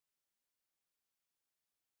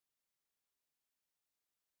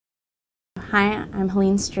Hi, I'm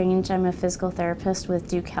Helene Strange. I'm a physical therapist with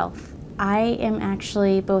Duke Health. I am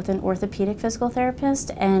actually both an orthopedic physical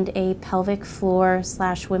therapist and a pelvic floor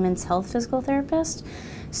 / women's health physical therapist.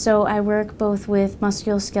 So I work both with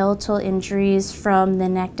musculoskeletal injuries from the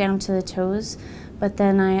neck down to the toes, but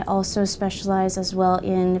then I also specialize as well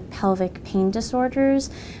in pelvic pain disorders,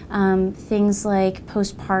 things like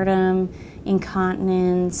postpartum,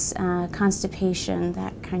 incontinence, constipation,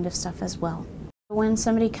 that kind of stuff as well. When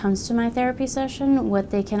somebody comes to my therapy session, what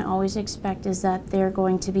they can always expect is that they're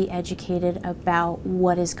going to be educated about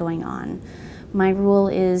what is going on. My rule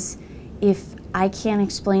is, if I can't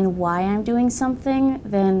explain why I'm doing something,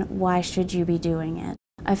 then why should you be doing it?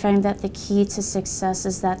 I find that the key to success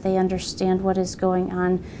is that they understand what is going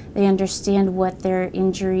on, they understand what their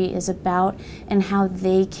injury is about, and how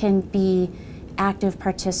they can be active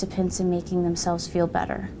participants in making themselves feel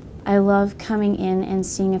better. I love coming in and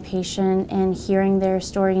seeing a patient and hearing their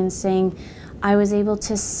story and saying, I was able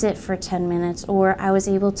to sit for 10 minutes, or I was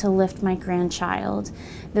able to lift my grandchild.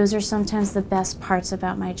 Those are sometimes the best parts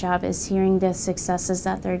about my job, is hearing the successes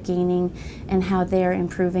that they're gaining and how they're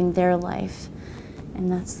improving their life.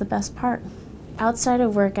 And that's the best part. Outside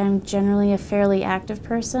of work, I'm generally a fairly active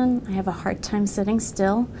person. I have a hard time sitting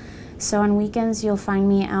still. So on weekends, you'll find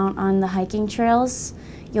me out on the hiking trails.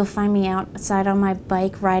 You'll find me outside on my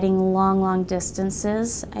bike riding long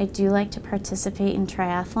distances. I do like to participate in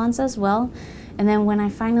triathlons as well. And then when I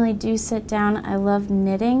finally do sit down, I love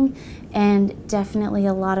knitting and definitely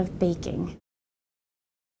a lot of baking.